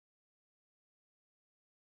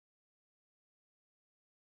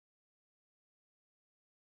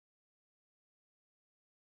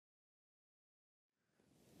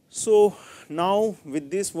So, now with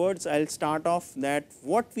these words I will start off that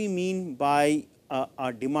what we mean by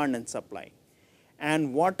a demand and supply,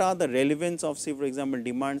 and what are the relevance of, say for example,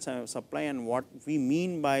 demand and supply, and what we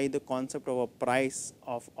mean by the concept of a price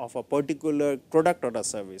of a particular product or a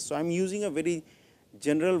service. So, I am using a very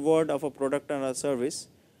general word of a product or a service.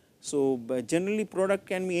 So, generally product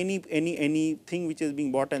can be anything which is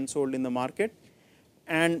being bought and sold in the market,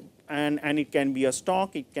 and it can be a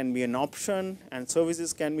stock, it can be an option, and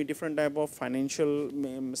services can be different type of financial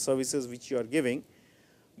services which you are giving.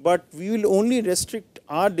 But we will only restrict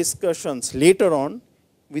our discussions later on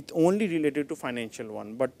with only related to financial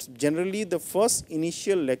one. But generally the first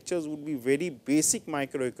initial lectures would be very basic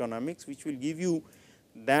microeconomics, which will give you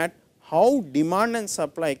that how demand and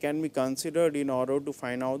supply can be considered in order to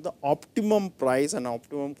find out the optimum price and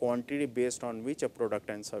optimum quantity based on which a product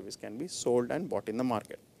and service can be sold and bought in the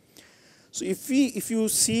market. So, if you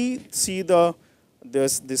see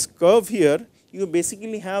this curve here, you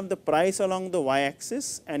basically have the price along the y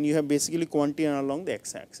axis and you have basically quantity along the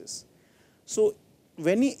x axis. So,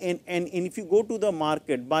 when you, and if you go to the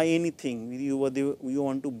market, buy anything, you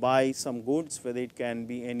want to buy some goods, whether it can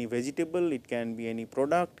be any vegetable, it can be any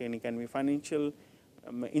product, it can be financial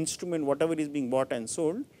instrument, whatever is being bought and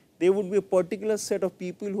sold, there would be a particular set of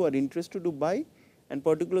people who are interested to buy and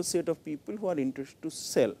particular set of people who are interested to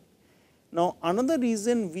sell. Now, another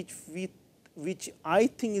reason which I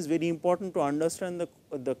think is very important to understand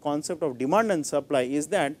the concept of demand and supply is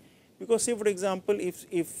that, because say for example,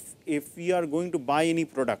 if we are going to buy any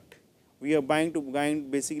product, we are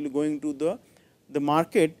basically going to the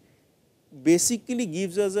market, basically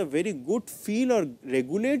gives us a very good feel or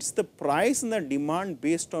regulates the price and the demand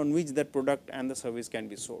based on which that product and the service can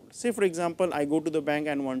be sold. Say for example, I go to the bank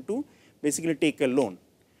and want to basically take a loan.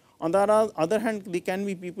 On the other hand, there can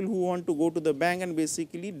be people who want to go to the bank and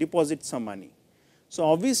basically deposit some money. So,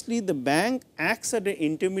 obviously, the bank acts as an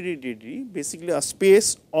intermediary, basically a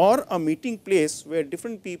space or a meeting place where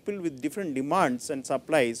different people with different demands and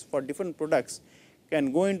supplies for different products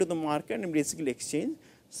can go into the market and basically exchange,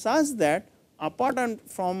 such that apart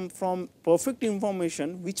from perfect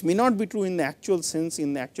information, which may not be true in the actual sense,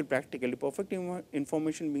 in the actual practically, perfect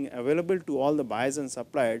information being available to all the buyers and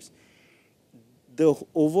suppliers, the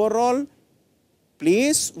overall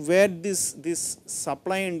place where this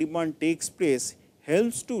supply and demand takes place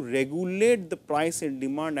helps to regulate the price and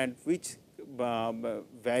demand at which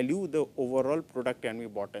value the overall product can be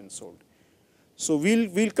bought and sold. So, we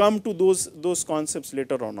will come to those concepts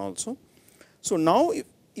later on also. So, now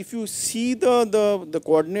if you see the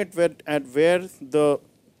coordinate where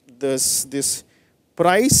this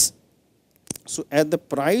price, so at the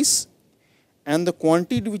price and the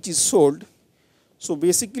quantity which is sold. So,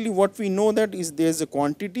 basically what we know that is there is a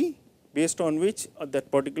quantity based on which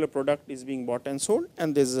that particular product is being bought and sold,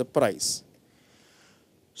 and there is a price.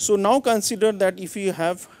 So, now consider that if you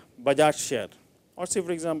have Bajaj share, or say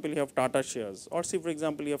for example, you have Tata shares, or say for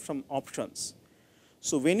example, you have some options.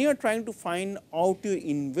 So, when you are trying to find out your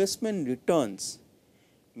investment returns,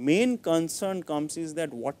 main concern comes is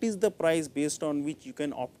that what is the price based on which you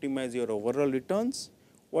can optimize your overall returns.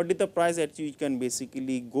 What is the price at which you can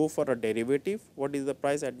basically go for a derivative? What is the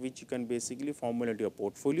price at which you can basically formulate your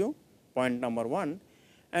portfolio? Point number one.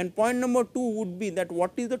 And point number two would be that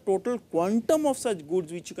what is the total quantum of such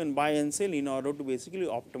goods which you can buy and sell in order to basically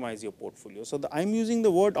optimize your portfolio. So, I am using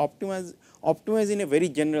the word optimize in a very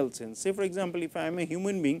general sense. Say for example, if I am a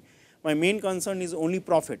human being, my main concern is only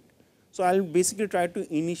profit. So, I will basically try to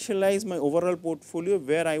initialize my overall portfolio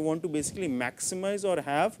where I want to basically maximize or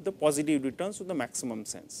have the positive returns to the maximum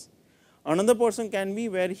sense. Another person can be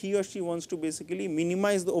where he or she wants to basically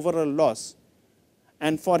minimize the overall loss,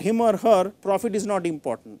 and for him or her profit is not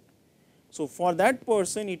important. So, for that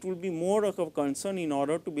person it will be more of a concern in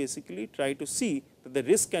order to basically try to see that the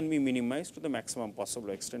risk can be minimized to the maximum possible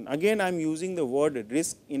extent. Again, I am using the word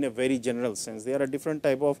risk in a very general sense. There are different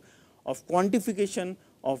type of quantification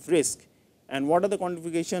of risk, and what are the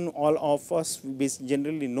quantification all of us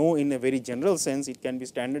generally know in a very general sense. It can be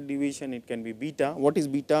standard deviation, it can be beta. What is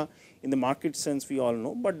beta in the market sense we all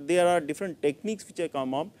know, but there are different techniques which have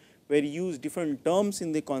come up where you use different terms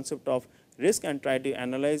in the concept of risk and try to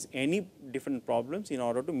analyze any different problems in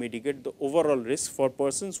order to mitigate the overall risk for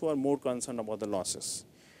persons who are more concerned about the losses.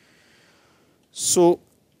 So,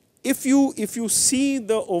 if you see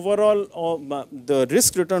the overall the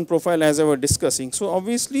risk return profile as I was discussing, so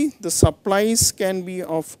obviously the supplies can be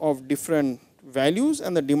of different values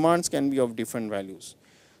and the demands can be of different values.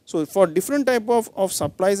 So, for different type of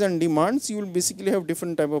supplies and demands, you will basically have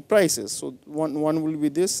different type of prices. So, one will be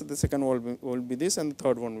this, the second will be this, and the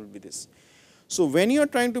third one will be this. So, when you are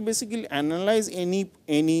trying to basically analyze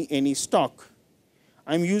any stock,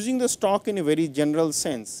 I am using the stock in a very general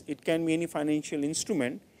sense, it can be any financial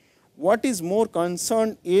instrument. What is more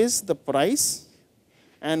concerned is the price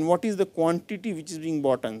and what is the quantity which is being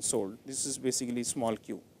bought and sold. This is basically small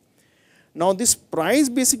q. Now, this price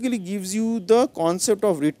basically gives you the concept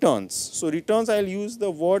of returns. So, returns I will use the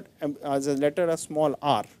word as a letter a small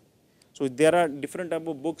r. So, there are different type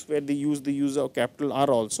of books where they use the use of capital R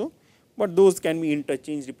also, but those can be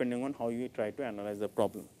interchanged depending on how you try to analyze the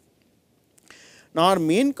problem. Now, our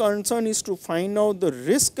main concern is to find out the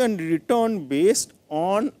risk and return based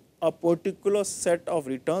on a particular set of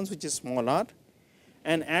returns which is small r,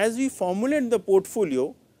 and as we formulate the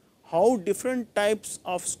portfolio, how different types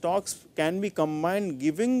of stocks can be combined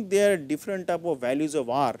giving their different type of values of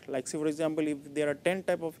R. Like say for example, if there are 10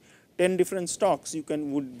 different stocks, you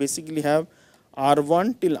would basically have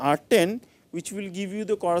R1 till R10, which will give you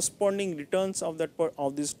the corresponding returns of that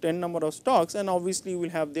of this 10 number of stocks, and obviously you will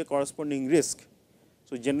have their corresponding risk.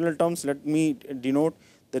 So, general terms, let me denote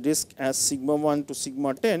the risk as sigma 1 to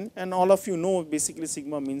sigma 10, and all of you know basically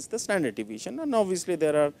sigma means the standard deviation, and obviously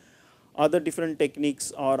there are other different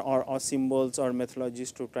techniques or symbols or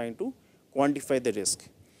methodologies to trying to quantify the risk.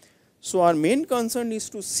 So, our main concern is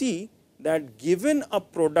to see that given a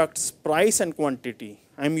product's price and quantity,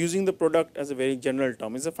 I am using the product as a very general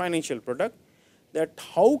term, is a financial product, that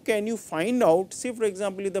how can you find out, say for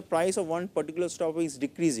example, if the price of one particular stock is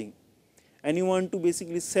decreasing and you want to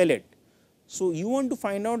basically sell it. So, you want to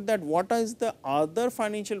find out that what is the other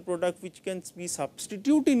financial product which can be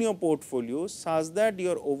substitute in your portfolio such that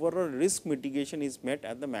your overall risk mitigation is met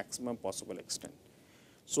at the maximum possible extent.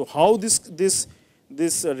 So, how this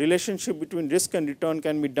relationship between risk and return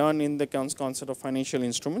can be done in the concept of financial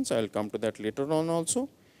instruments, I will come to that later on also.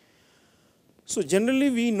 So, generally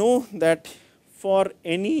we know that for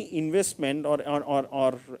any investment or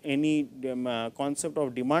any concept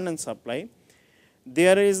of demand and supply,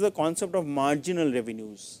 there is the concept of marginal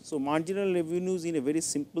revenues. So, marginal revenues in a very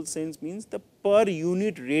simple sense means the per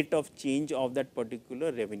unit rate of change of that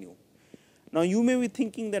particular revenue. Now, you may be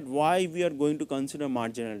thinking that why we are going to consider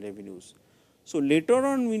marginal revenues. So, later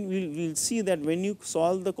on we will see that when you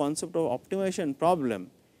solve the concept of optimization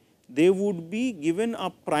problem, they would be given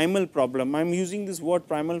a primal problem. I am using this word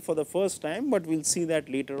primal for the first time, but we will see that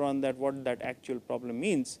later on that what that actual problem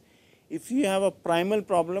means. If you have a primal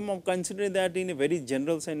problem, or consider that in a very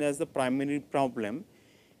general sense as the primary problem,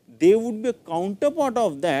 there would be a counterpart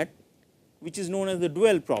of that which is known as the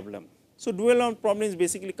dual problem. So, dual problem is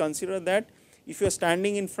basically consider that if you are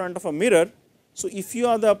standing in front of a mirror. So, if you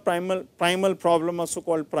are the primal problem or so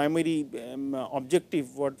called primary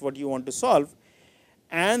objective what you want to solve,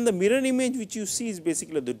 and the mirror image which you see is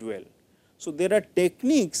basically the dual. So, there are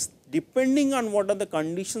techniques depending on what are the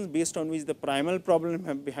conditions based on which the primal problem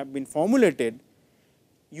have been formulated,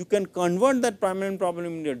 you can convert that primal problem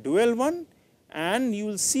into a dual one, and you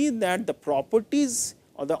will see that the properties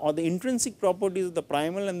or the intrinsic properties of the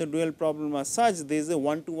primal and the dual problem are such there is a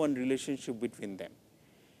one-to-one relationship between them.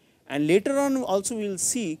 And later on also we will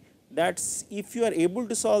see that if you are able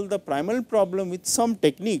to solve the primal problem with some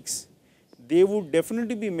techniques, there would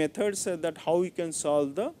definitely be methods that how you can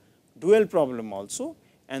solve the dual problem also.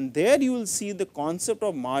 And there you will see the concept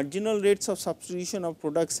of marginal rates of substitution of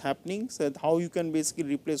products happening, so that how you can basically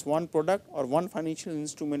replace one product or one financial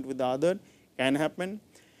instrument with the other can happen.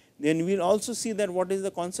 Then we will also see that what is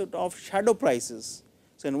the concept of shadow prices.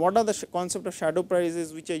 So, and what are the concept of shadow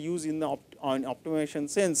prices which are used in the optimization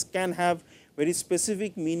sense can have very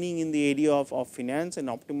specific meaning in the area of finance and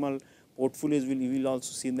optimal portfolios. We will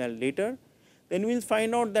also see that later. Then we will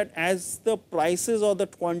find out that as the prices or the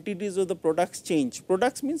quantities of the products change,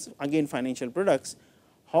 products means again financial products,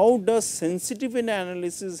 how does sensitivity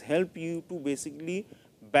analysis help you to basically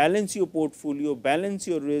balance your portfolio, balance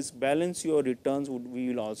your risk, balance your returns, we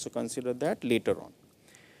will also consider that later on.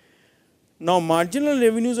 Now, marginal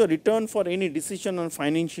revenues or return for any decision on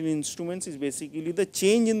financial instruments is basically the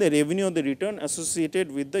change in the revenue or the return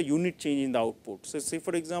associated with the unit change in the output. So, say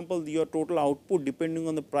for example, your total output depending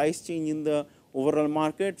on the price change in the overall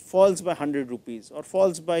market falls by 100 rupees or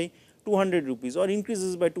falls by 200 rupees or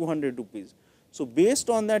increases by 200 rupees. So, based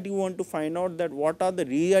on that you want to find out that what are the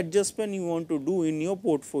readjustment you want to do in your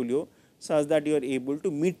portfolio such that you are able to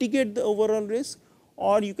mitigate the overall risk,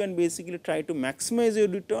 or you can basically try to maximize your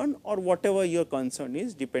return or whatever your concern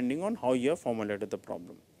is depending on how you have formulated the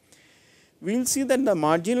problem. We will see that the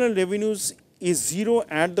marginal revenues is 0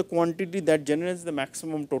 at the quantity that generates the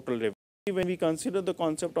maximum total revenue. When we consider the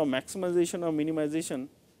concept of maximization or minimization,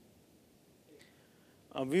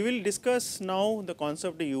 We will discuss now the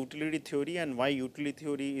concept of utility theory and why utility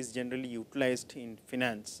theory is generally utilized in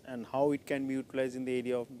finance and how it can be utilized in the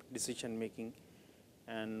area of decision making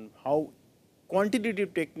and how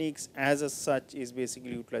quantitative techniques as a such is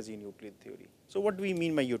basically utilized in utility theory. So, what do we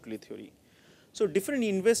mean by utility theory? So, different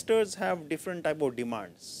investors have different type of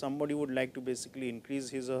demands. Somebody would like to basically increase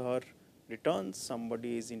his or her returns,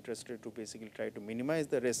 somebody is interested to basically try to minimize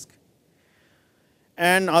the risk,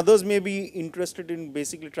 and others may be interested in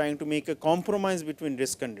basically trying to make a compromise between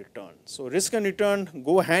risk and return. So, risk and return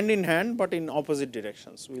go hand in hand, but in opposite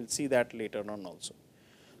directions. We will see that later on also.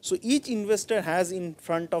 So, each investor has in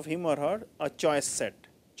front of him or her a choice set.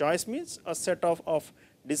 Choice means a set of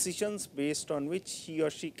decisions based on which he or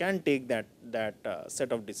she can take that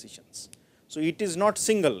set of decisions. So, it is not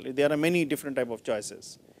single, there are many different type of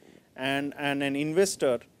choices, and an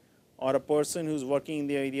investor or a person who is working in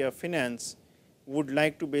the area of finance would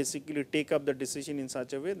like to basically take up the decision in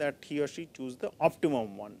such a way that he or she choose the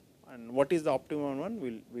optimum one, and what is the optimum one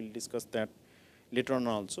we will discuss that later on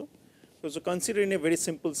also. So, consider in a very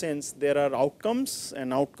simple sense, there are outcomes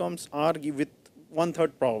and outcomes are with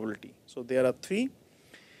 1/3 probability. So, there are 3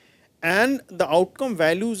 and the outcome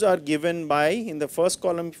values are given by, in the first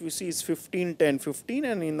column if you see is 15, 10, 15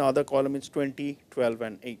 and in the other column it's 20, 12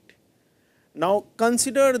 and 8. Now,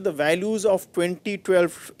 consider the values of 20,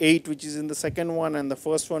 12, 8 which is in the second one and the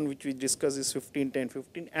first one which we discuss is 15, 10,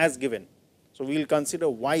 15 as given. So, we will consider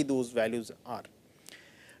why those values are.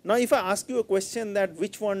 Now, if I ask you a question that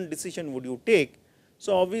which one decision would you take?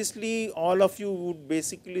 So, obviously, all of you would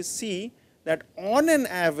basically see that on an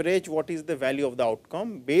average what is the value of the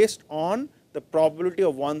outcome based on the probability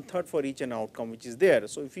of 1/3 for each an outcome which is there.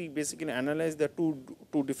 So, if we basically analyze the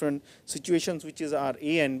two different situations which is our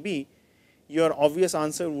A and B, your obvious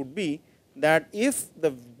answer would be that if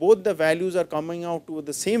both the values are coming out to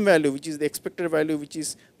the same value which is the expected value which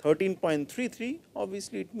is 13.33,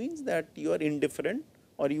 obviously it means that you are indifferent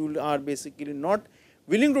or you are basically not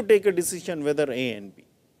willing to take a decision whether A and B.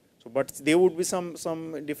 So, but there would be some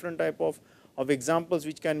different type of examples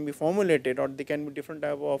which can be formulated, or they can be different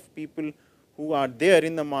type of people who are there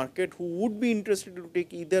in the market who would be interested to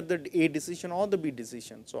take either the A decision or the B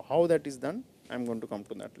decision. So, how that is done, I am going to come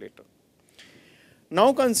to that later.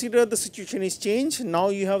 Now, consider the situation is changed. Now,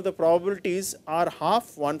 you have the probabilities are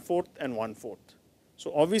half, 1/4 and 1/4.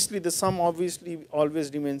 So, obviously, the sum obviously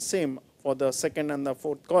always remains same for the second and the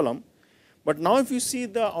fourth column. But now, if you see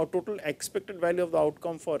the total expected value of the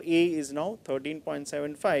outcome for A is now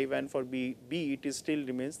 13.75 and for B it is still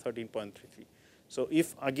remains 13.33. So,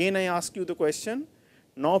 if again I ask you the question,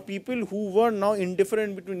 now people who were now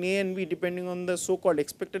indifferent between A and B depending on the so called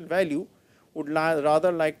expected value would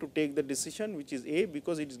rather like to take the decision which is A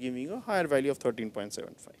because it is giving a higher value of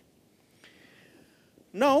 13.75.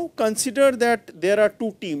 Now, consider that there are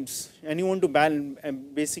two teams and you want to balance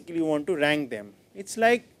and basically you want to rank them. It is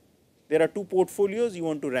like there are two portfolios, you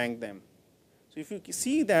want to rank them. So, if you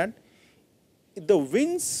see that the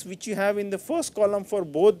wins which you have in the first column for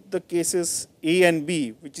both the cases A and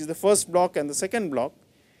B, which is the first block and the second block,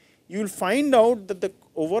 you will find out that the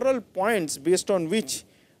overall points based on which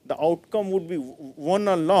the outcome would be won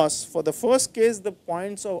or loss. For the first case, the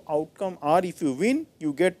points of outcome are if you win,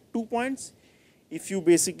 you get 2 points. If you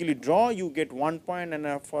basically draw, you get 1 point,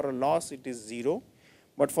 and for a loss, it is 0.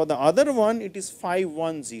 But for the other one, it is 5,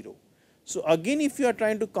 1, 0. So, again if you are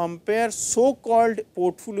trying to compare so called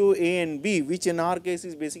portfolio A and B, which in our case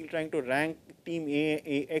is basically trying to rank team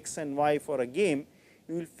A, X and Y for a game,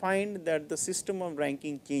 you will find that the system of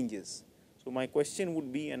ranking changes. So, my question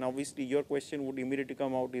would be, and obviously your question would immediately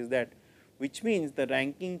come out is that, which means the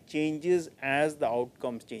ranking changes as the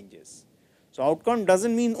outcome changes. So, outcome does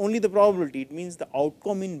not mean only the probability, it means the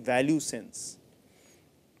outcome in value sense.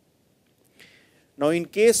 Now, in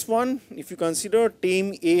case 1, if you consider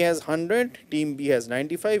team A has 100, team B has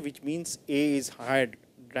 95, which means A is higher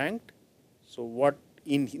ranked. So, what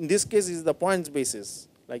in this case is the points basis,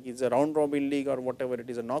 like it is a round robin league or whatever it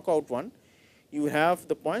is, a knockout one, you have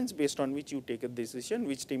the points based on which you take a decision,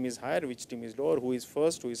 which team is higher, which team is lower, who is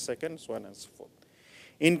first, who is second, so on and so forth.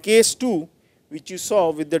 In case 2, which you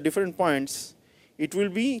saw with the different points, it will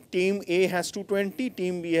be team A has 220,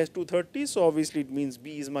 team B has 230, so obviously it means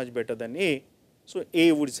B is much better than A. So,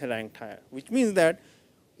 A would be ranked higher, which means that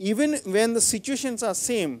even when the situations are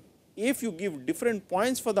same, if you give different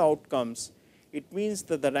points for the outcomes, it means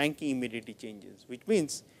that the ranking immediately changes, which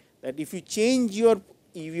means that if you change your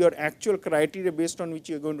actual criteria based on which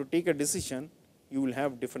you are going to take a decision, you will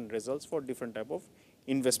have different results for different type of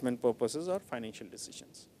investment purposes or financial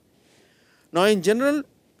decisions. Now, in general,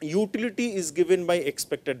 utility is given by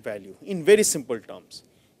expected value in very simple terms.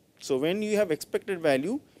 So, when you have expected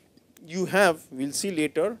value, you have, we will see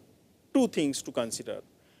later, two things to consider.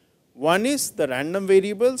 One is the random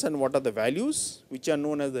variables and what are the values, which are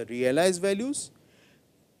known as the realized values,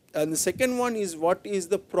 and the second one is what is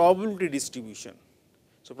the probability distribution.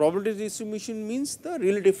 So, probability distribution means the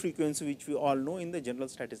relative frequency, which we all know in the general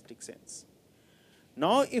statistic sense.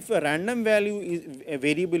 Now, if a random value is a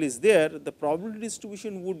variable is there, the probability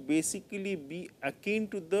distribution would basically be akin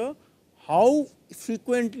to the how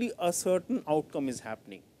frequently a certain outcome is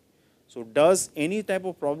happening. So, does any type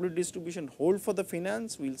of probability distribution hold for the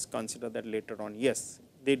finance? We will consider that later on. Yes,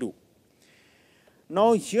 they do.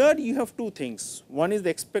 Now, here you have two things. One is the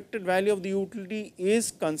expected value of the utility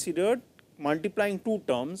is considered multiplying two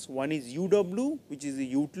terms. One is UW, which is the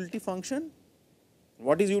utility function.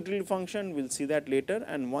 What is utility function? We will see that later.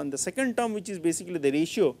 And the second term, which is basically the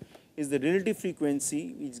ratio, is the relative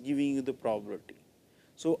frequency, which is giving you the probability.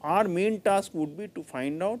 So, our main task would be to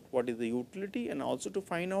find out what is the utility and also to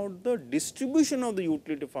find out the distribution of the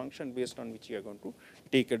utility function based on which you are going to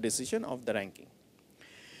take a decision of the ranking.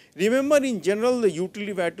 Remember, in general, the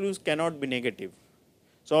utility values cannot be negative.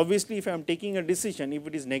 So, obviously, if I am taking a decision, if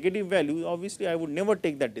it is negative value, obviously I would never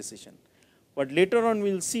take that decision. But later on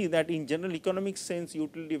we will see that in general economic sense,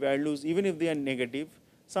 utility values, even if they are negative,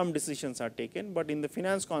 some decisions are taken, but in the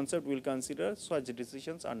finance concept we will consider such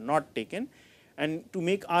decisions are not taken. And to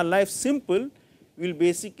make our life simple, we will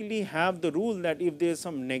basically have the rule that if there is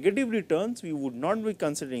some negative returns, we would not be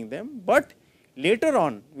considering them, but later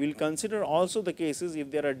on we will consider also the cases if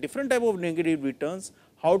there are different type of negative returns,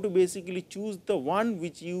 how to basically choose the one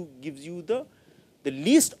which gives you the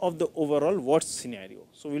least of the overall worst scenario.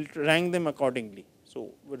 So, we will rank them accordingly.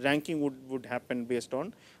 So, ranking would happen based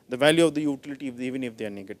on the value of the utility even if they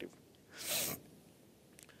are negative.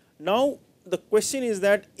 Now, the question is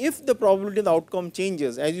that if the probability of the outcome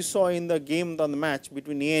changes, as you saw in the game on the match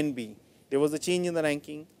between A and B, there was a change in the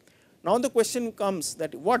ranking. Now, the question comes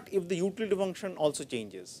that what if the utility function also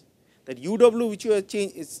changes, that UW which you are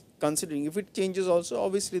considering, if it changes also,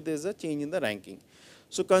 obviously there is a change in the ranking.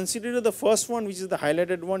 So, consider the first one, which is the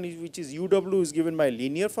highlighted one, which is UW is given by a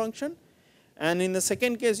linear function, and in the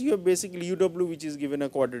second case you have basically UW which is given a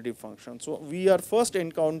quadratic function. So, we are first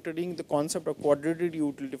encountering the concept of quadratic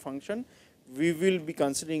utility function, we will be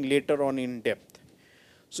considering later on in depth.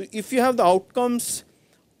 So, if you have the outcomes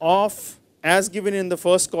of as given in the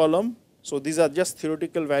first column, so these are just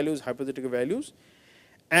theoretical values, hypothetical values,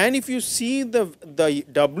 and if you see the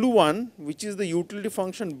W1 which is the utility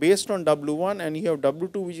function based on W1 and you have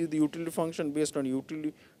W2 which is the utility function based on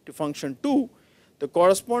utility function 2, the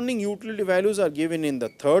corresponding utility values are given in the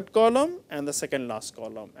third column and the second last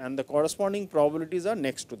column, and the corresponding probabilities are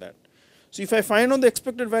next to that. So, if I find out the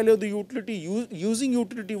expected value of the utility using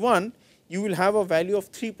utility 1, you will have a value of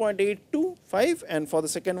 3.825, and for the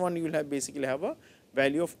second one you will have basically have a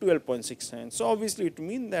value of 12.69. So, obviously, it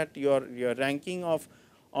means that your ranking of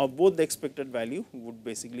both the expected value would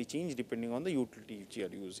basically change depending on the utility which you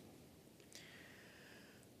are using.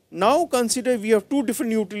 Now, consider we have two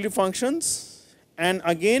different utility functions, and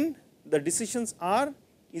again the decisions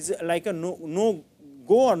is like a no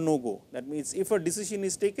go or no go. That means, if a decision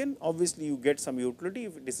is taken, obviously you get some utility.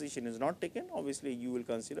 If a decision is not taken, obviously you will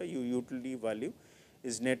consider your utility value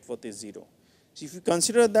is net worth is 0. So, if you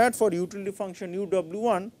consider that for utility function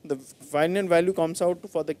UW1, the final value comes out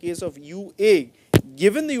for the case of UA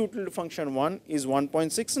given the utility function 1 is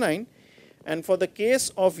 1.69, and for the case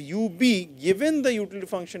of UB given the utility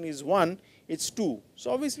function is 1, it is 2.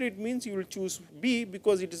 So, obviously it means you will choose B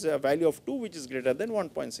because it is a value of 2 which is greater than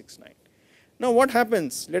 1.69. Now, what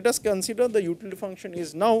happens? Let us consider the utility function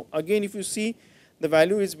is now again, if you see the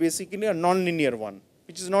value is basically a non-linear one,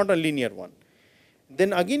 which is not a linear one.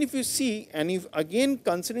 Then again, if you see, and if again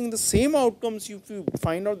considering the same outcomes, if you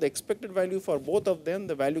find out the expected value for both of them,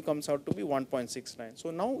 the value comes out to be 1.69.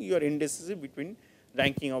 So, now you are indecisive between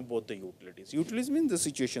ranking of both the utilities. Utilities means the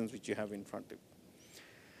situations which you have in front of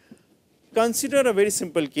you. Consider a very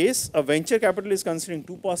simple case. A venture capital is considering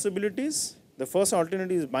two possibilities. The first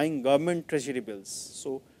alternative is buying government treasury bills.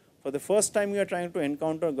 So, for the first time you are trying to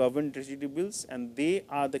encounter government treasury bills, and they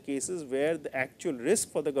are the cases where the actual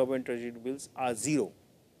risk for the government treasury bills are 0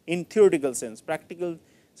 in theoretical sense. Practical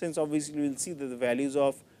sense, obviously we will see that the values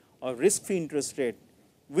of risk free interest rate,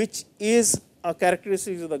 which is a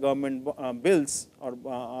characteristic of the government bills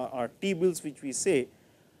or T bills which we say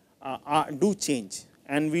do change.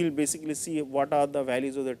 And we will basically see what are the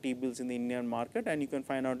values of the T bills in the Indian market, and you can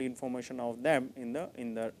find out information of them in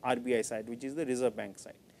the RBI side, which is the Reserve Bank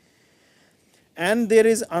side. And there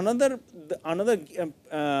is another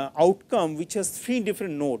outcome which has 3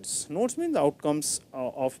 different nodes. Nodes means outcomes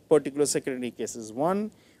of particular security cases.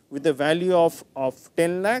 One with the value of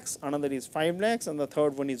 10 lakhs, another is 5 lakhs and the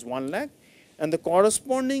third one is 1 lakh, and the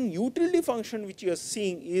corresponding utility function which you are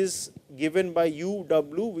seeing is given by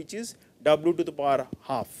uw, which is w to the power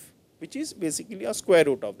half, which is basically a square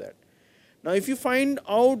root of that. Now, if you find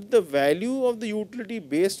out the value of the utility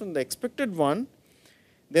based on the expected one,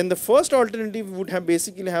 then the first alternative would have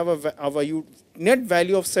basically have a net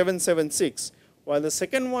value of 776, while the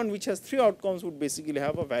second one, which has 3 outcomes, would basically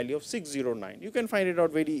have a value of 609. You can find it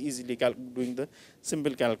out very easily doing the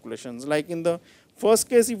simple calculations. Like in the first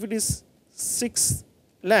case, if it is 6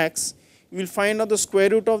 lakhs, you will find out the square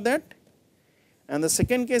root of that, and the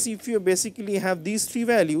second case, if you basically have these 3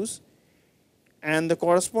 values and the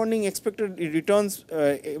corresponding expected returns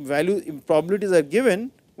value probabilities are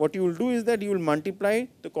given, what you will do is that you will multiply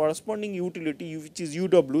the corresponding utility, which is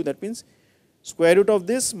uw, that means square root of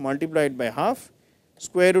this multiplied by half,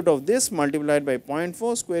 square root of this multiplied by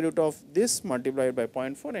 0.4, square root of this multiplied by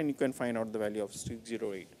 0.4, and you can find out the value of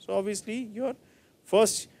 608. So, obviously, your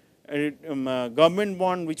first government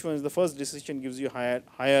bond, which was the first decision, gives you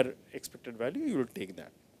higher expected value, you will take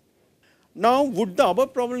that. Now, would the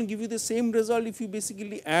above problem give you the same result if you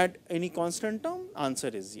basically add any constant term? Answer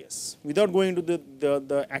is yes. Without going to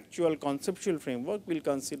the actual conceptual framework, we will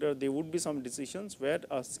consider there would be some decisions where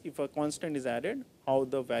if a constant is added, how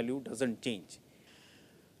the value does not change.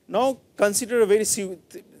 Now, consider a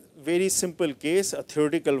very simple case, a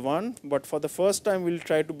theoretical one, but for the first time we will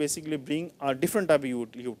try to basically bring a different type of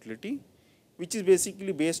utility, which is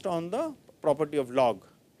basically based on the property of log.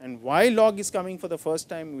 And why log is coming for the first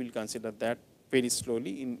time, we will consider that very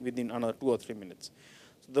slowly within another 2 or 3 minutes.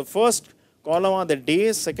 So, the first column are the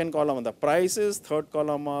days, second column are the prices, third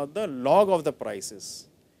column are the log of the prices,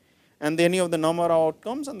 and any of the number of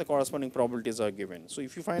outcomes and the corresponding probabilities are given. So,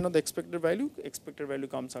 if you find out the expected value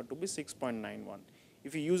comes out to be 6.91.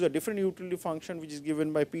 If you use a different utility function which is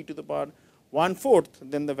given by p to the power 1/4,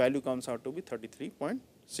 then the value comes out to be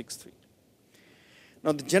 33.63.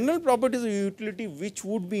 Now, the general properties of utility which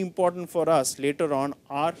would be important for us later on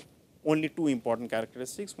are only 2 important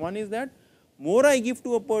characteristics. One is that more I give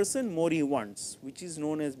to a person, more he wants, which is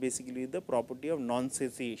known as basically the property of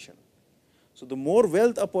non-satiation. So, the more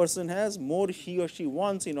wealth a person has, more he or she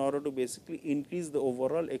wants in order to basically increase the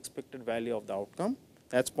overall expected value of the outcome.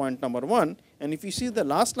 That is point number 1. And if you see the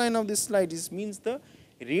last line of this slide, this means the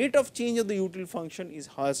rate of change of the utility function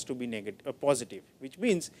has to be positive, which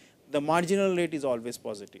means the marginal rate is always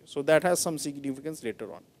positive. So, that has some significance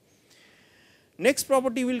later on. Next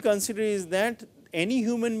property we will consider is that any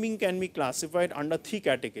human being can be classified under 3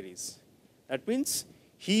 categories. That means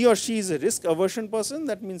he or she is a risk aversion person,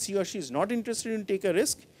 that means he or she is not interested in take a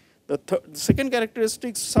risk. The second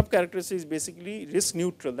characteristic, sub characteristic is basically risk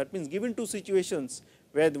neutral, that means given 2 situations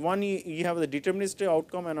where one you have the deterministic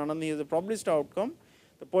outcome and another is the probabilistic outcome,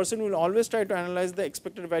 the person will always try to analyze the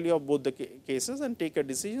expected value of both the cases and take a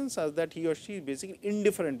decision such that he or she is basically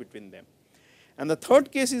indifferent between them. And the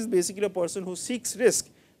third case is basically a person who seeks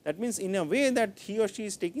risk, that means in a way that he or she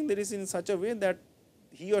is taking the risk in such a way that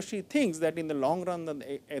he or she thinks that in the long run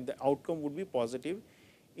the outcome would be positive,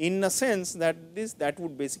 in a sense that that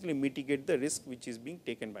would basically mitigate the risk which is being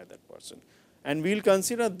taken by that person. And we will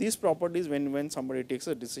consider these properties when somebody takes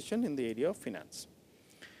a decision in the area of finance.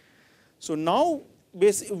 So, now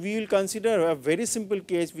we will consider a very simple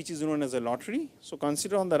case which is known as a lottery. So,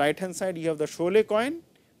 consider on the right hand side you have the Cholet coin,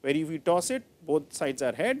 where if you toss it, both sides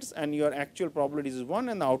are heads and your actual probability is 1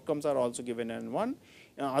 and the outcomes are also given in 1.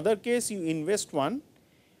 In other case, you invest 1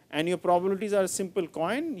 and your probabilities are a simple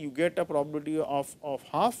coin, you get a probability of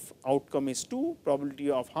half, outcome is 2,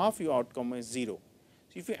 probability of half, your outcome is 0.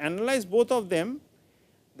 So, if you analyze both of them,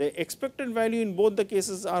 the expected value in both the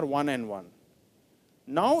cases are 1 and 1.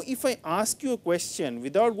 Now, if I ask you a question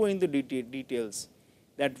without going into details,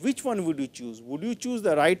 that which one would you choose? Would you choose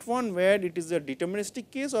the right one where it is a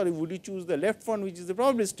deterministic case, or would you choose the left one which is the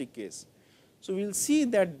probabilistic case? So, we will see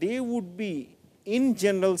that they would be in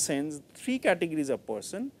general sense 3 categories of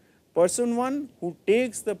person. Person 1 who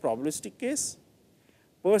takes the probabilistic case,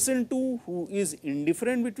 person 2 who is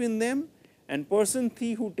indifferent between them, and person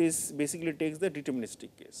 3 who basically takes the deterministic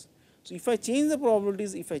case. So, if I change the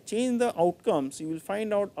probabilities, if I change the outcomes, you will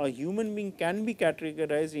find out a human being can be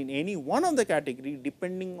categorized in any one of the category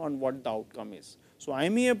depending on what the outcome is. So, I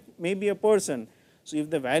may be a person. So, if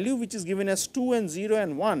the value which is given as 2 and 0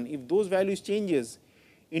 and 1, if those values changes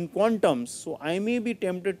in quantums, so I may be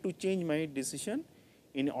tempted to change my decision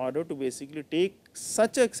in order to basically take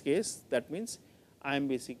such a case, that means I am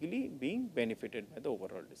basically being benefited by the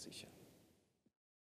overall decision.